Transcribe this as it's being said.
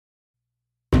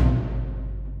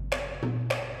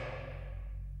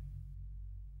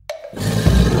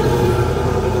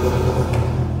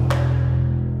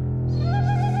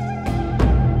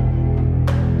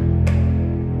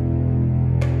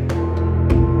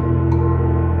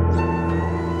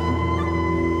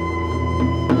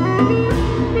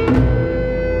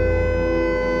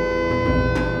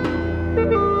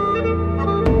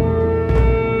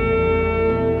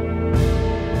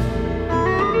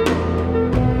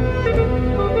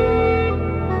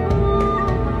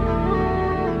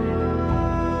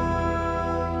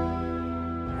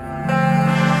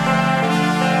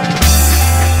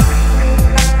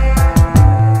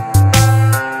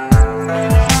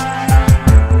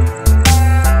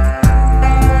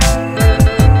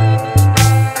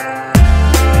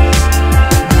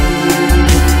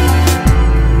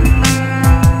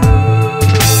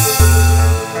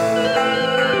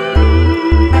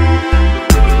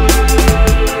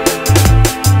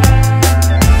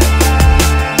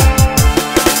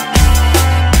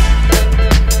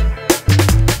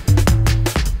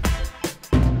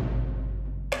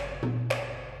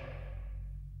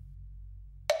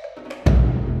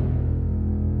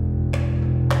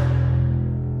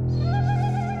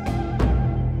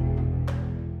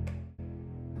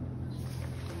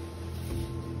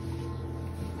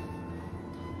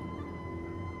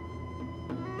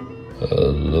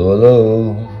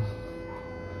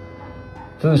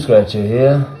Food Scratcher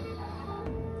here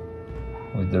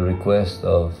with the request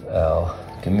of our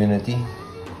community,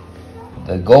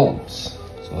 the golds.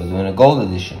 So we're doing a gold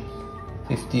edition,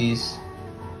 50s,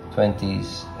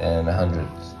 20s and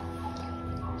 100s.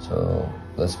 So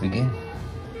let's begin.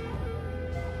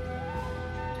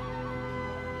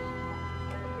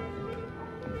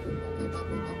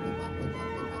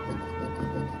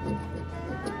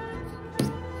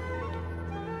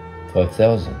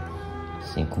 $5,000,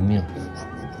 5,000.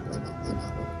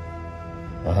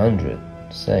 100,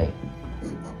 same.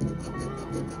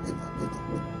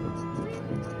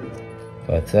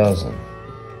 5,000,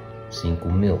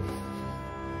 5,000.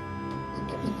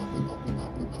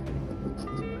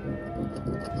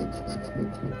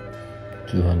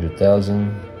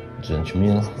 200,000,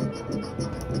 200,000.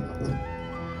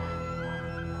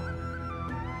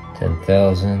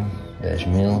 10,000,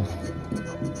 10,000.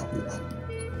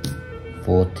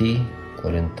 40,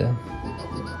 40.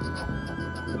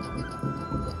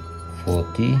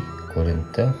 40,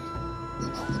 40.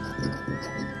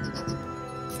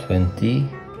 20,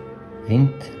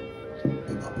 20.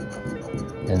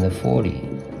 And the 40.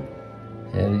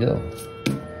 There we go.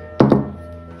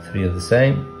 3 of the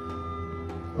same.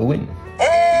 A win. Oh,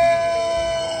 yeah!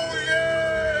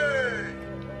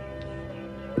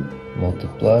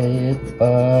 Multiply it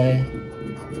by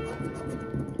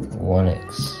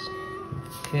 1x.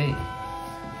 Okay.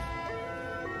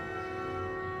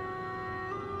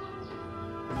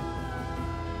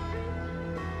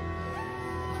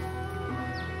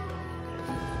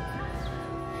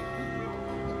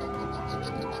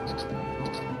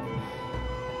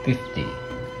 $50,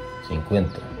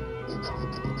 50.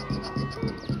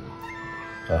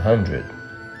 100,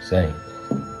 same.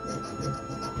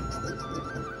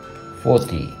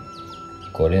 40,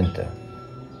 40.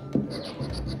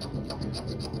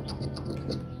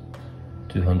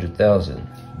 200,000,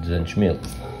 200,000.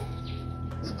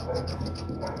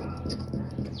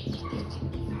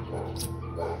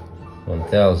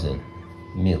 1,000,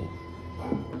 1,000.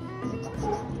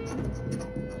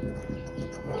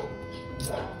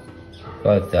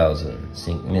 5,000,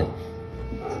 5,000.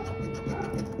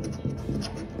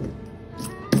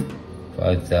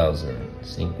 5,000,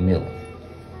 5,000.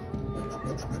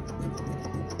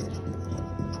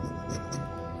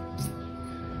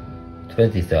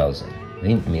 20,000,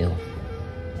 20,000.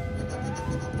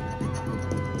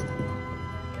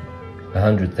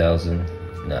 100,000,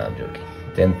 no, I'm joking.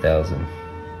 10,000.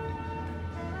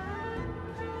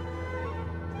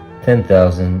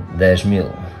 10,000,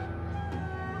 10,000.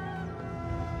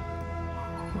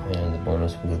 And the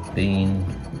bonus would have been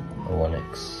a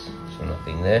 1x, so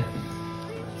nothing there.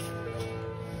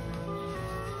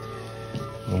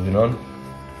 Moving on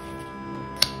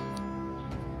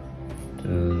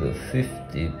to the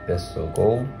 50 peso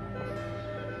gold.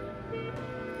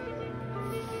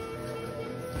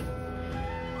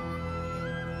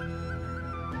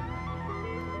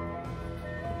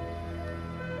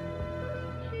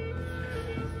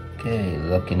 Okay,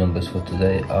 lucky numbers for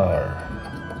today are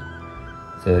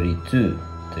 32,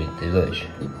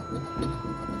 32,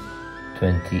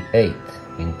 28,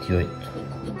 28,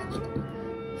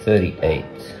 38,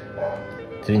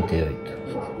 38,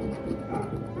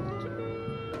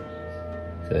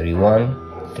 31,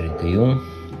 31,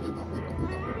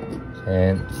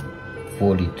 and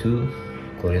 42,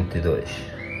 42.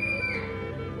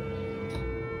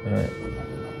 Alright.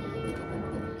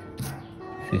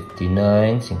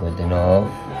 59, 59,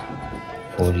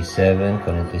 47,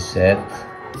 47,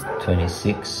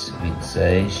 26,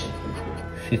 26,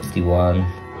 51,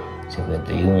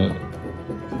 51,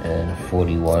 and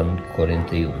 41,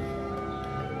 41.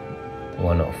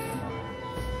 One off.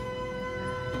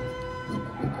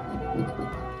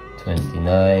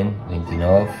 29,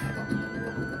 29,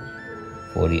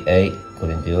 48,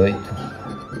 48,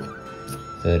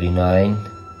 39,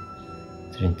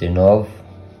 39,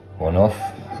 one off.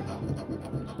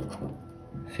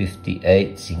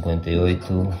 58, 58,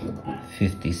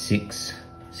 56,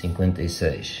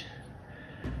 56.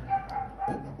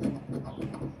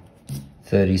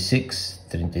 36,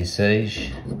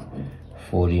 36,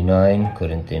 49,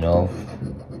 49,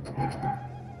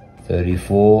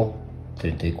 34,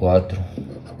 34,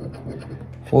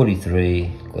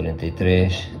 43, 43,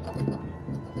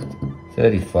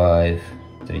 35,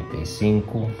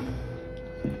 35,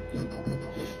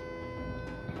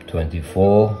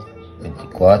 24,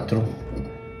 24,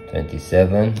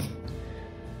 27,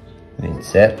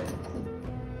 27,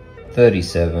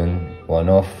 37, one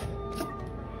off,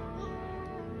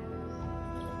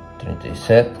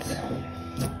 37,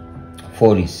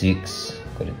 46,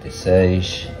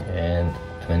 46, and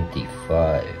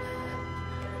 25.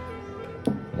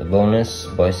 the bonus,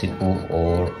 bicycle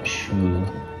or shoe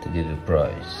to give a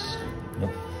prize.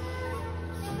 Nope.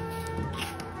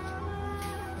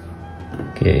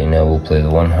 Okay, now we'll play the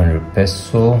 100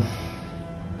 peso.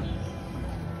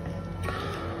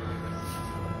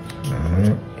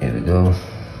 Alright, here we go.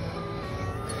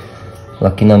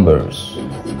 Lucky numbers: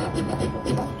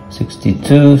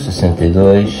 62,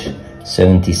 62,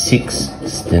 76,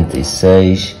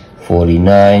 76,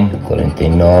 49,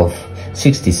 49,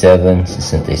 67,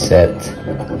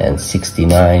 67, and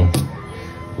 69,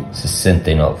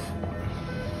 69.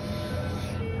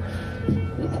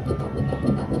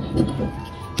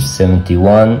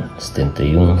 71,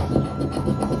 71,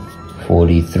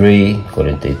 43,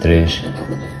 43,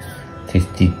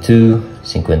 52,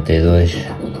 52,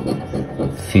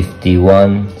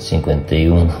 51, 51,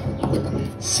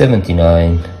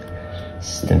 79,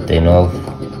 79,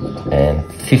 and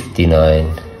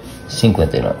 59,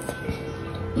 59.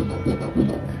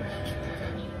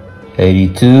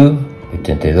 82,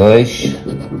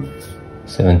 82,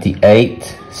 78,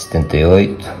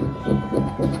 78,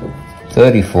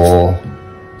 34,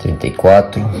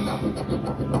 34,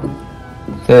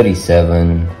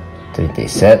 37,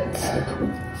 37,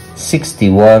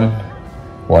 61,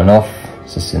 1 off,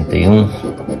 61,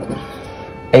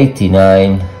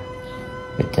 89,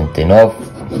 89,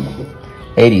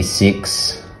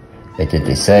 86,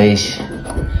 86,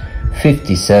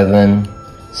 57,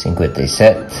 57,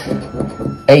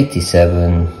 87,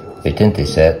 87,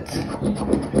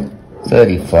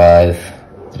 35,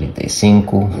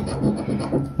 35,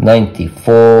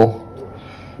 94,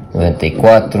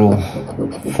 94,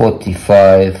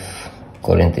 45,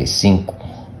 45,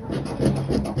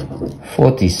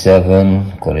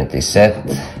 47,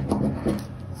 47,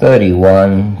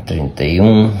 31,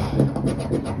 31,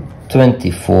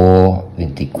 24,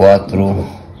 24,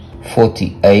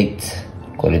 48,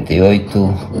 48,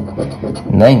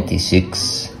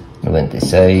 96,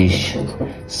 96,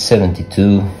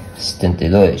 72,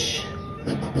 72,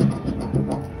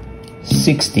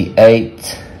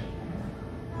 68,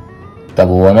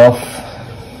 double 1 off,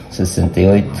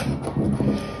 68,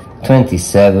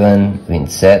 27,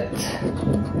 27,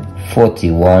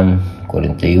 41,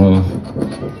 41,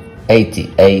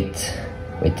 88,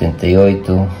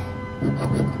 88,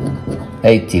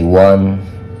 81,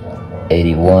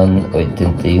 81,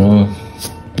 81,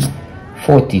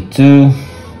 42,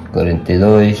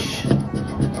 42,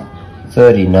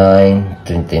 39,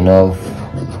 39,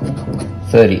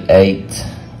 38,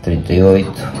 38,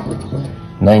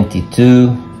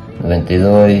 92,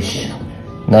 92,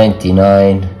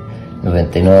 99,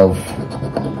 99,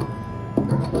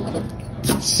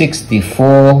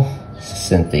 64,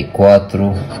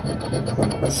 64,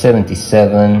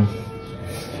 77,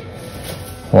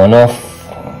 1 off,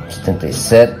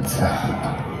 77,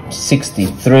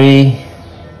 63,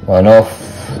 1 off,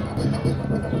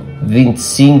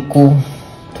 25,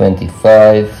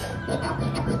 25,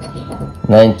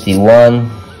 91,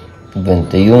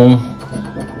 21,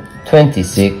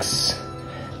 26,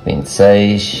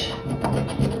 26,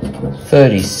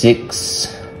 36,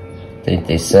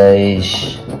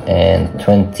 36, and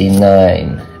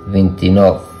 29,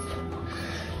 29.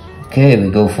 Okay, we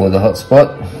go for the hot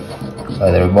spot.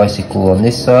 Either a bicycle on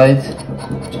this side,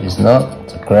 which is not,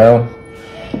 it's a crown,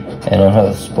 and on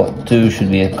hot spot 2 should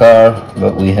be a car,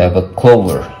 but we have a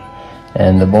clover,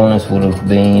 and the bonus would have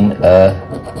been a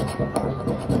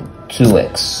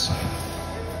 2x.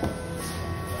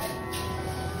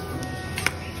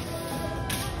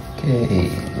 Okay,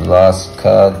 last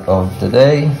card of the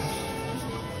day,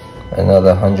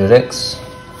 another 100x.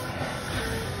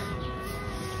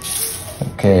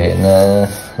 Okay, now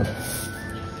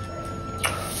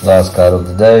last card of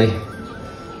the day,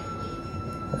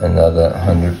 another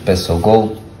 100 peso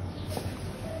gold.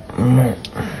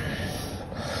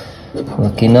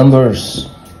 Lucky numbers: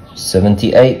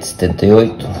 78,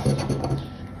 78,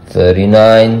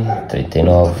 39,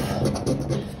 39,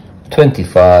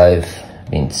 25,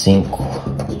 25,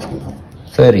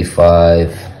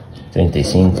 35,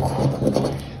 35,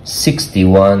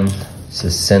 61,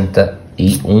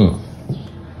 61.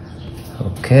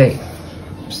 Okay,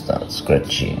 start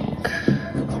scratching.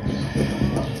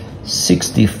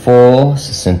 64,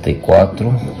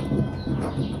 64,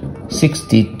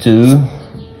 62,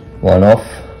 1 off,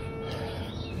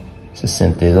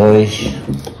 62,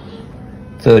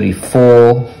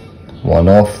 34, 1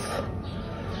 off,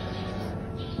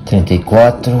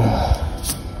 34,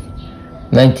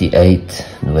 98,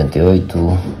 98,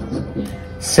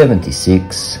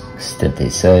 76,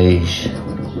 76,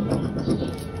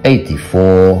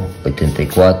 84,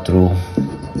 84,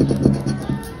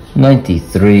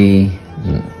 93,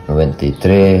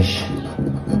 93,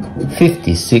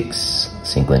 56,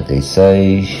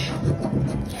 56,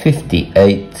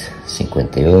 58,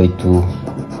 58,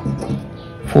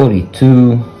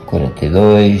 42,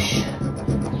 42,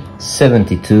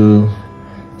 72,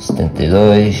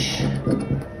 72,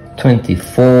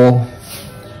 24,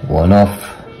 one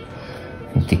off,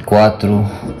 24,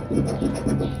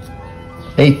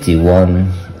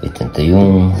 81,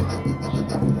 81,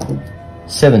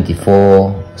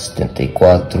 74,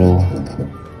 74,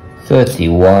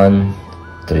 31,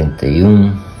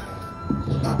 31,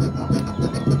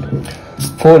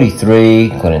 43,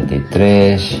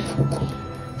 43,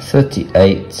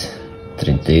 38,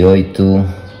 38,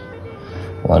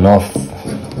 one off,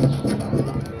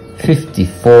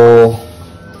 54,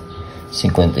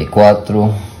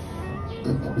 54,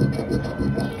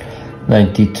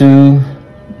 92,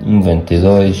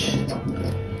 92,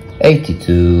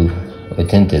 82,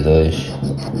 82,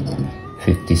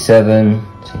 57,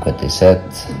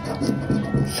 57,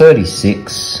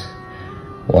 36,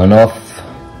 one off,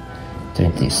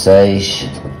 36,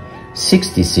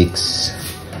 66,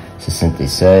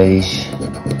 66,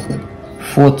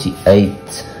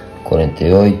 48,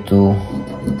 48,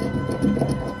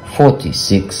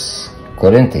 46,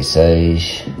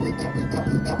 46,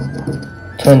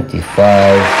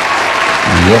 25,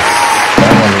 yes,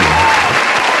 finally.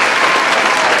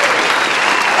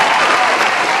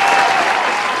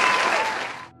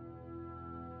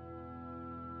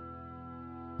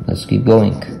 Let's keep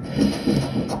going.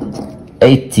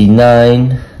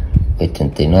 89,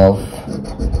 89,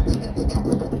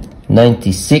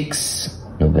 96,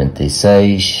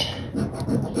 96,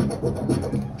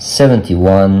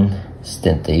 71,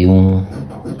 71,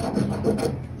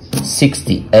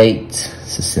 68,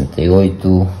 68,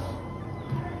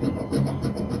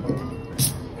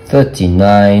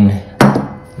 39,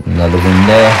 another one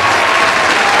there,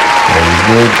 very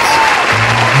good.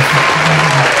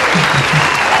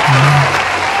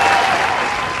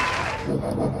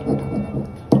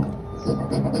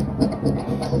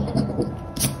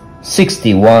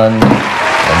 61,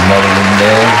 another one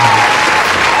there.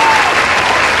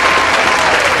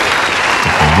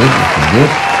 Looking good, looking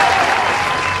good.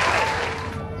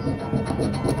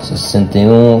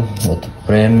 61, outro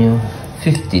prêmio.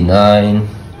 59,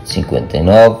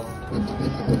 59,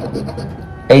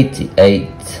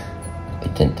 88,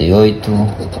 88,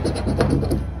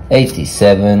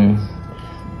 87,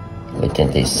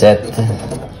 87,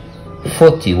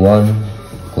 41,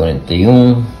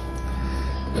 41,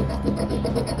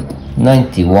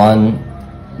 91,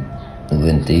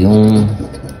 91,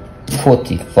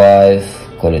 45,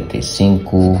 45,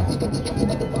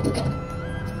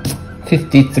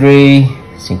 53,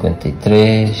 53,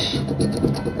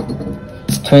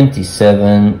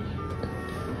 27,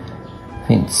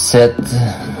 27,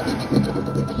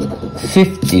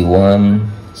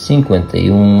 51,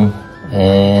 51,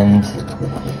 and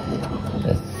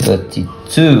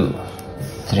 32,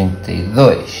 32,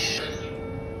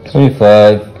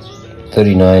 25,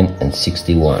 39, and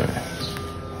 61.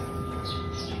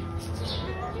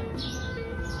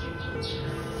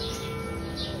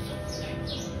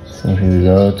 So here we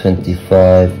go,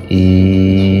 25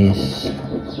 is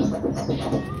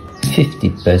 50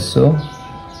 peso,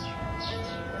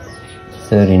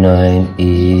 39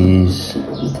 is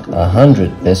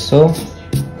 100 peso,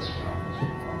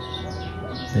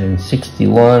 and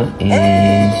 61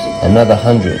 is another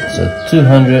 100, so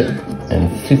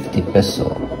 250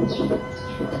 peso.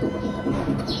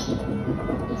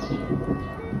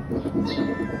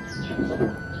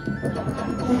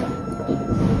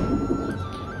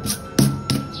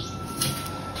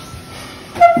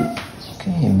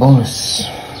 Okay, bonus.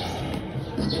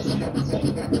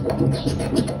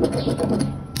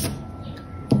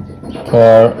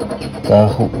 Carro,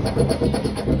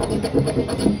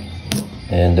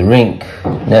 and the ring.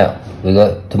 Now we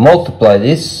got to multiply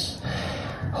this.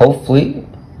 Hopefully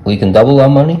we can double our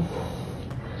money,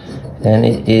 and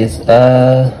it is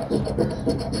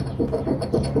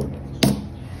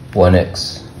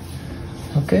 1x.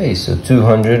 Okay, so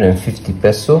 250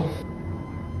 peso.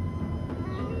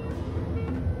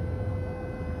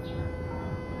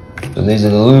 So these are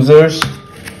the losers,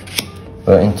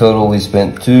 but in total we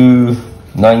spent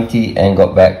 290 and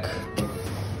got back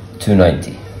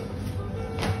 290.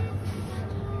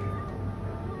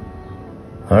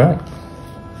 All right.